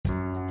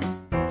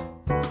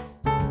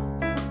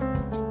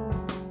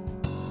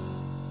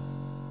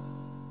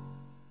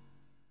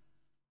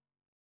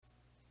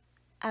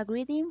A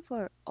greeting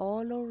for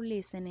all our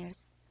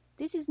listeners.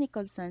 This is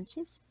Nicole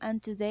Sanchez,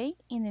 and today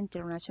in the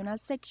international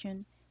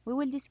section, we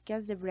will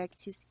discuss the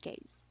Brexit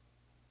case.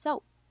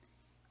 So,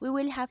 we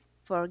will have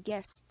four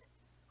guests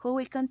who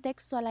will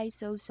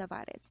contextualize us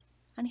about it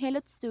and help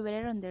us to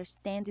better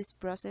understand this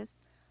process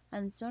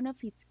and some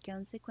of its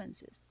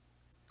consequences.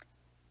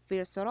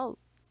 First of all,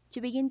 to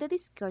begin the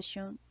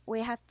discussion,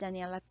 we have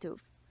Daniel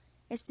Latuf,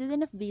 a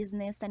student of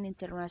business and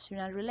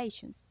international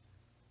relations,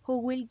 who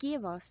will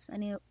give us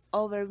an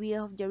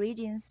overview of the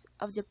origins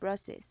of the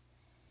process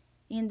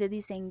in the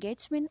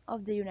disengagement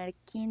of the United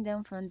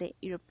Kingdom from the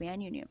European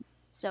Union.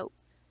 So,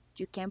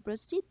 you can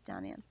proceed,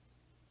 Daniel.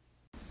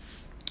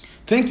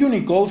 Thank you,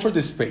 Nicole, for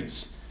the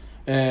space.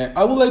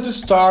 I would like to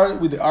start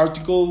with the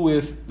article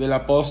with De La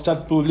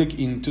Posta published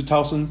in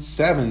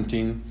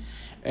 2017,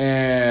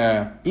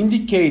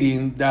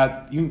 indicating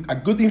that a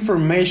good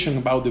information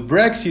about the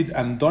Brexit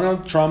and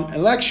Donald Trump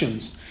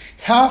elections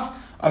have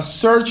a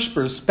search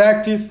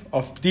perspective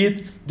of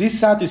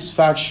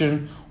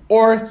dissatisfaction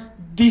or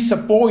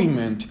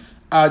disappointment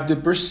at the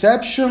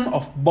perception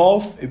of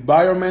both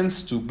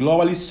environments to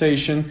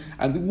globalization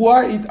and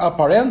what it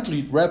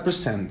apparently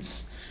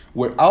represents,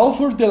 where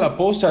author De La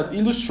Posta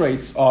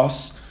illustrates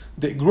us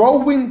the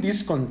growing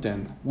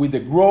discontent with the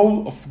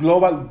growth of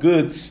global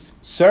goods,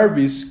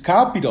 service,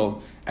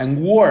 capital,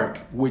 and work,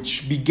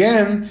 which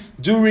began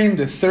during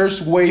the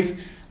first wave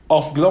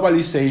of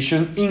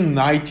globalization in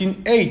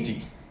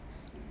 1980.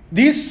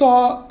 This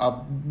saw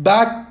a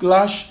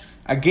backlash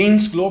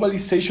against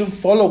globalization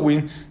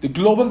following the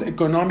global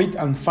economic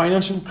and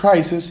financial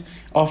crisis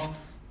of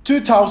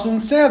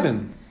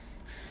 2007,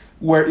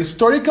 where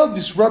historical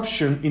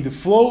disruption in the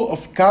flow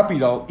of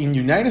capital in the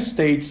United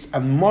States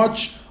and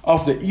much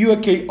of the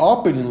UK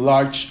opening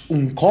large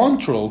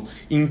uncontrolled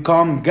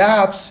income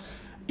gaps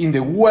in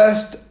the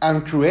West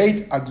and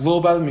create a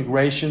global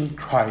migration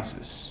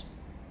crisis.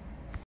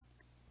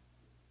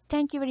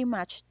 Thank you very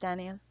much,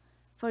 Daniel,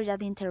 for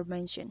that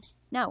intervention.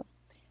 Now,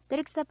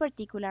 there is a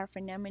particular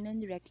phenomenon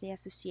directly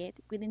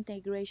associated with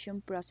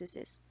integration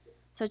processes,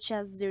 such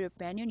as the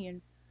European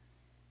Union.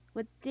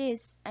 With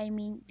this, I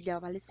mean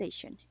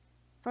globalization.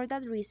 For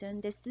that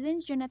reason, the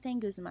student Jonathan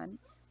Guzman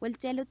will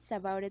tell us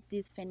about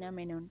this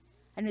phenomenon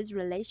and its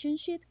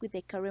relationship with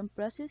the current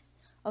process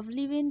of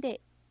leaving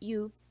the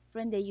EU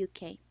from the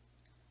UK.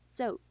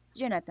 So,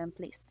 Jonathan,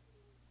 please.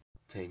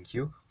 Thank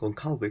you.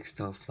 Goncalves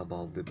tells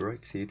about the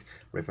Brexit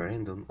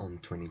referendum on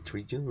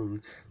 23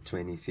 June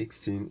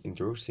 2016,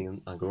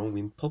 endorsing a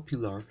growing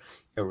popular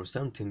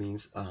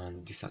Euro-sentiments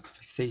and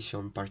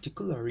dissatisfaction,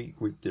 particularly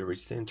with the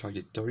recent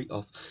trajectory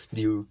of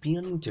the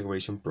European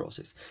integration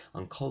process,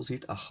 and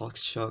caused a hot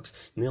shock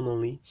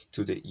namely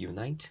to the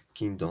United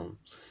Kingdom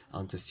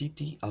and the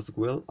city as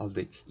well as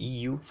the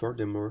EU.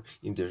 Furthermore,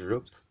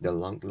 interrupt the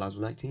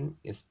long-lasting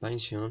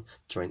expansion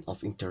trend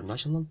of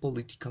international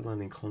political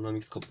and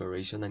economic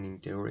cooperation and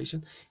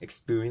integration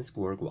experienced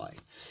worldwide.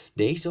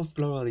 The age of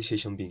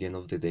globalization began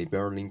on the day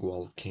Berlin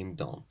Wall came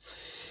down.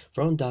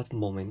 From that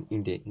moment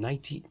in the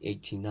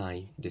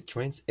 1989, the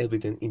trends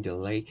evident in the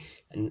late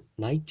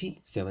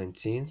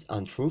 1970s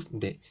and through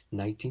the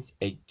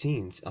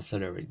 1980s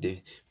accelerated.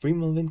 The free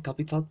movement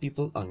capital,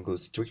 people and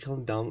goods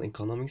trickling down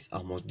economics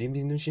a much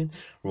diminishing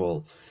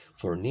role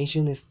for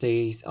nation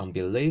states and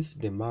believe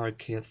the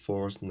market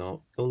force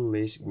now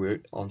unleashed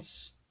were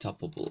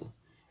unstoppable.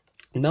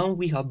 Now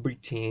we have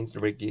Britain's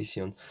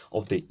rejection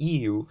of the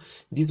EU.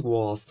 This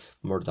was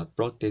more than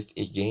protest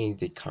against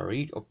the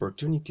career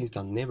opportunities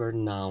that never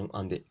now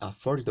and the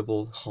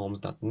affordable homes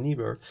that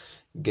never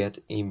get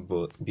in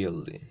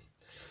building.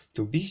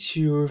 To be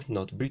sure,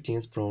 not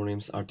Britain's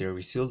problems are the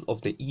result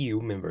of the EU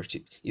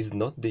membership. It's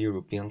not the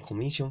European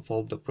Commission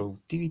fault the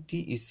productivity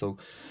is so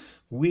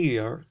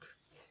weird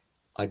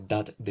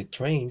that the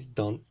trains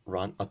don't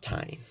run on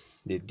time.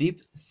 The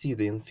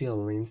deep-seated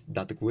feelings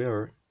that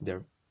were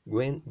there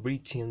when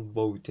Britain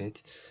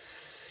voted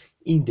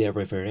in the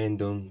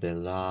referendum the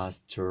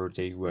last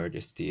Thursday were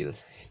still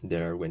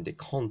there when the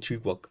country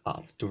woke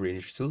up to the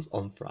result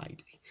on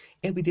Friday.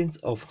 Evidence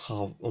of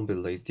how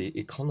unbalanced the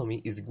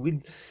economy is will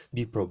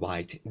be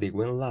provided. The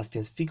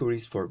when-lasting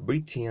figures for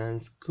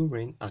Britain's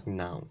current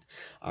account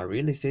are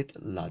released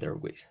later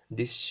week.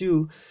 This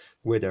shows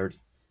whether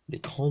the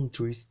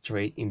country's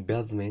trade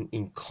investment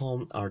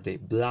income are the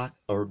black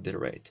or the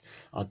red.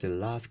 At the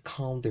last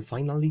count, the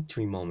finally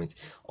 3 months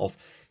of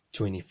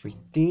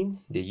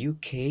 2015, the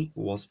UK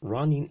was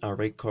running a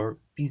record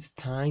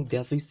peacetime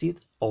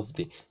deficit of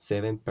the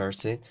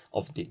 7%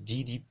 of the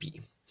GDP.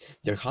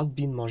 There has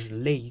been much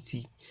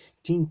lazy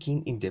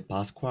thinking in the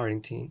past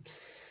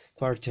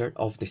quarter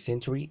of the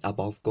century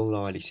about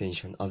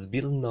globalization. As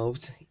Bill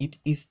notes, it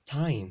is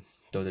time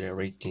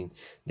tolerating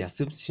the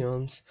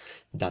assumptions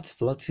that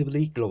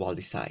flexibly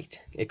globalized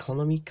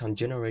economy can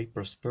generate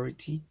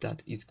prosperity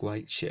that is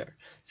quite shared.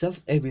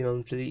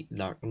 Self-evidently,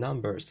 large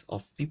numbers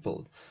of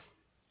people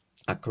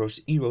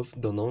across Europe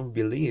do not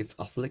believe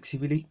a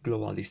flexibly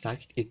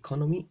globalized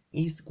economy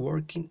is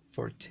working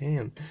for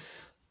them.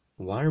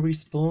 One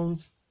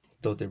response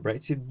to the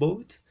Brexit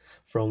vote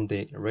from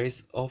the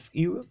rest of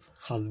Europe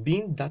has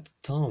been that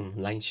town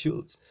line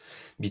should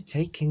be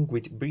taken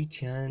with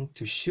Britain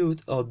to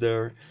shoot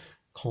other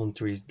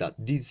countries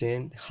that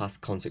didn't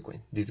have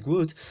consequence. This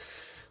would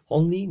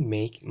only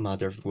make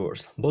matters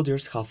worse.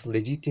 Voters have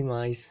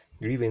legitimized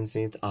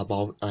grievances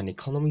about an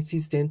economic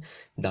system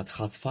that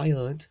has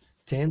failed.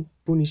 Then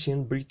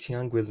punishing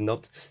Britain will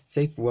not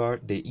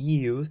safeguard the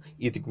EU,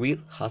 it will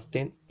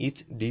hasten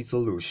its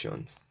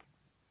dissolution.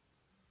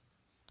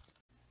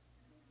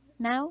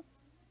 Now,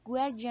 we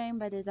are joined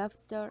by the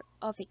Doctor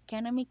of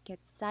Economic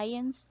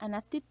Science and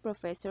active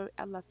professor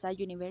at La Salle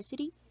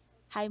University,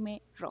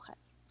 Jaime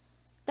Rojas.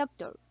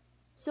 Doctor,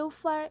 so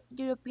far,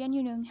 the European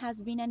Union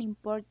has been an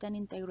important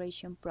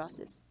integration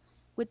process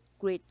with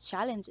great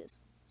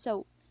challenges.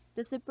 So,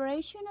 the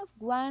separation of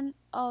one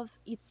of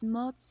its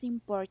most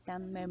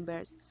important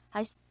members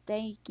has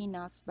taken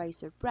us by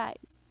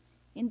surprise.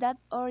 In that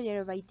order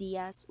of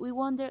ideas, we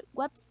wonder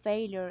what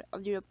failure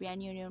of the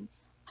European Union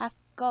have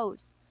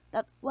caused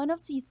that one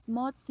of its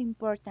most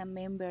important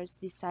members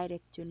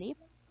decided to leave.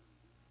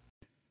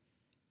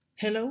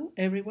 Hello,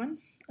 everyone,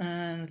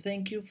 and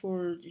thank you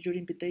for your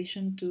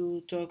invitation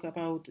to talk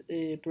about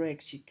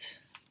Brexit.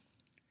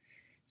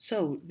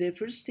 So, the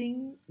first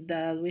thing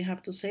that we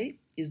have to say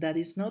is that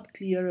it's not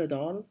clear at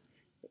all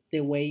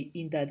the way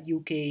in that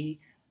UK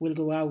will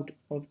go out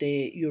of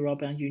the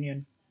European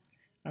Union,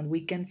 and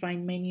we can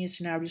find many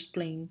scenarios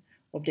playing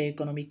of the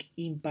economic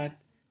impact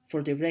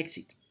for the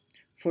Brexit.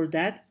 For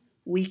that,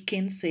 we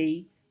can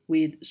say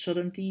with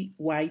certainty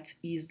what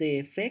is the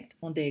effect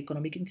on the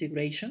economic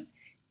integration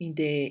in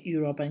the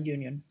European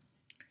Union.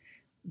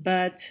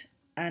 But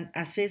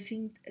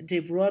assessing the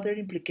broader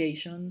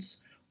implications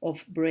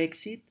of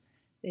Brexit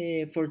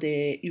for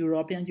the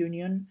European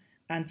Union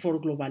and for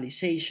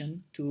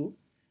globalization too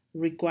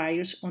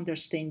requires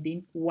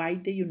understanding why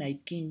the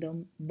United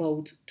Kingdom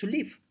voted to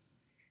leave.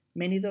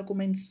 Many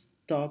documents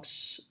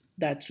talks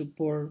that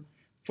support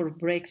for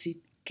Brexit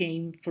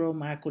came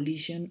from a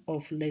coalition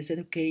of less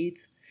educated,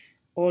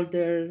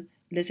 older,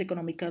 less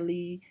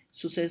economically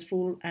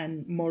successful,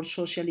 and more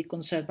socially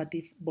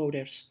conservative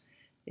voters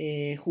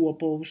who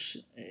oppose,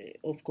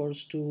 of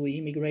course, to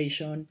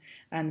immigration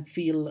and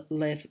feel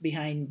left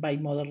behind by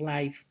modern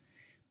life.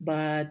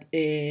 But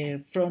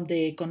from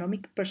the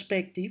economic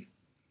perspective,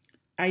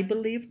 I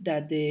believe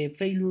that the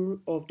failure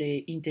of the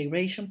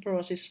integration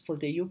process for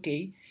the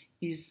UK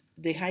is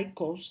the high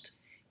cost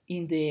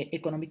in the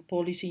economic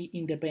policy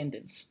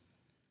independence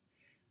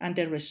and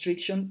the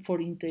restriction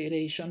for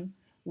integration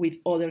with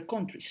other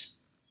countries.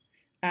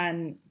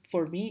 And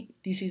for me,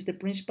 this is the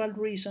principal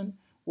reason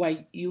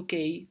why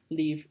UK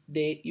leave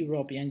the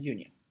European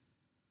Union.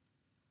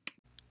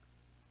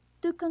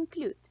 To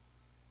conclude,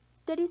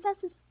 there is a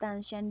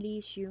substantial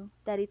issue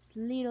that is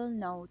little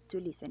known to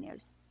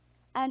listeners,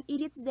 and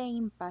it is the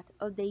impact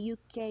of the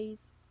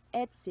UK's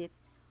exit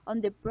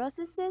on the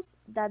processes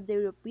that the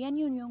European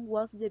Union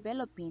was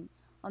developing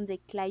on the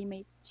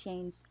climate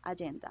change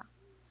agenda.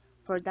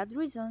 For that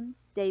reason,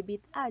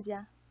 David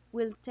Aya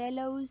will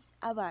tell us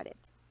about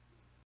it.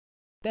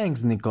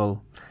 Thanks,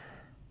 Nicole.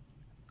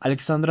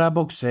 Alexandra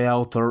Boxe,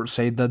 author,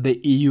 said that the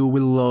EU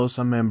will lose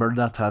a member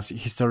that has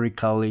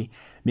historically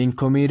been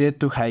committed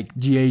to high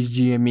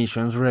GHG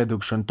emissions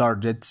reduction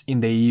targets in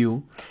the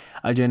EU,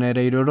 a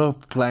generator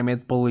of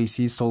climate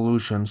policy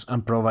solutions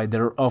and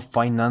provider of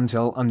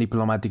financial and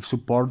diplomatic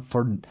support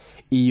for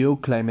EU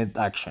climate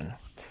action.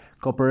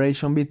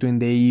 Cooperation between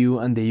the EU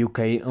and the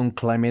UK on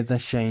climate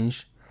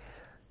change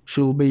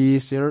should be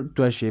easier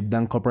to achieve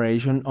than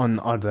cooperation on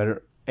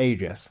other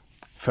areas.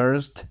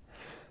 First,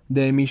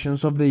 the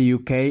emissions of the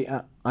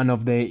UK and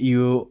of the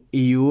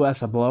EU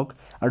as a bloc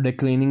are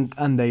declining,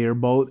 and they are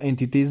both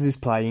entities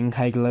displaying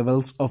high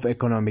levels of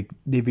economic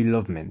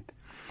development.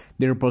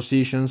 Their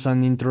positions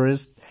and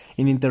interests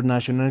in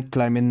international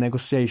climate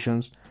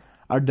negotiations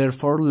are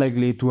therefore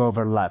likely to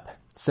overlap.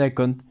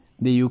 Second,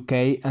 the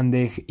UK and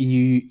the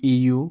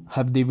EU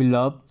have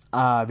developed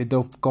a bit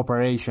of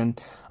cooperation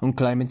on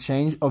climate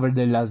change over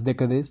the last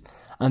decades,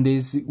 and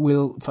this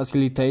will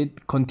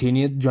facilitate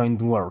continued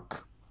joint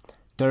work.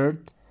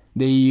 Third,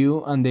 the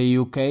EU and the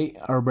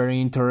UK are very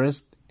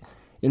interested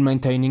in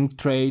maintaining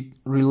trade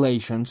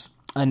relations,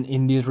 and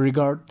in this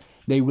regard,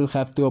 they will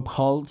have to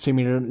uphold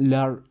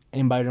similar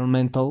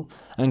environmental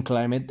and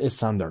climate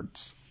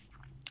standards.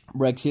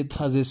 Brexit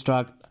has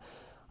distracted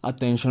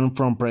attention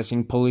from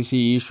pressing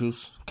policy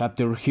issues,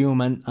 captured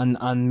human and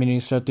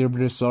administrative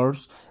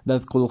resources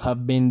that could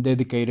have been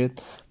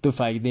dedicated to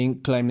fighting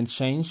climate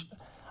change,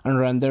 and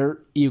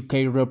rendered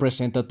UK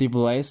representatives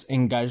less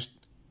engaged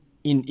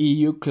in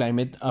EU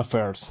climate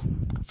affairs.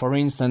 For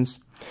instance,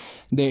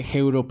 the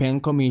European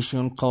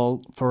Commission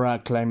called for a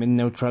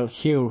climate-neutral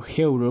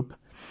Europe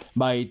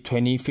by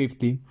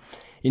 2050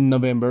 in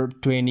November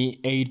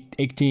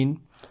 2018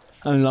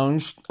 and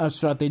launched a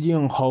strategy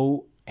on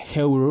how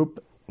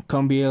Europe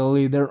can be a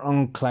leader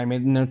on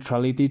climate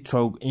neutrality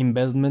through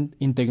investment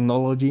in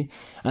technology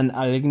and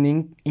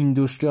aligning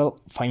industrial,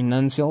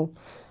 financial,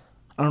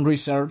 and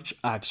research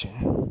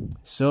action.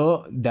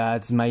 So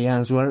that's my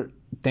answer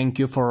Thank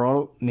you for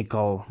all,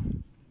 Nicole.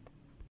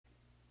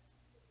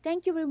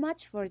 Thank you very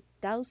much for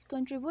those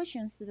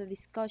contributions to the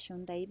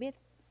discussion, David.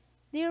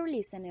 Dear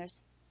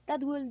listeners,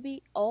 that will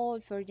be all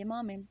for the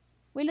moment.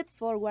 We look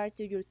forward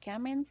to your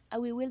comments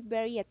and we will be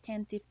very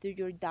attentive to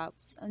your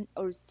doubts on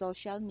our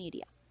social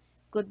media.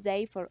 Good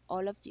day for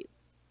all of you.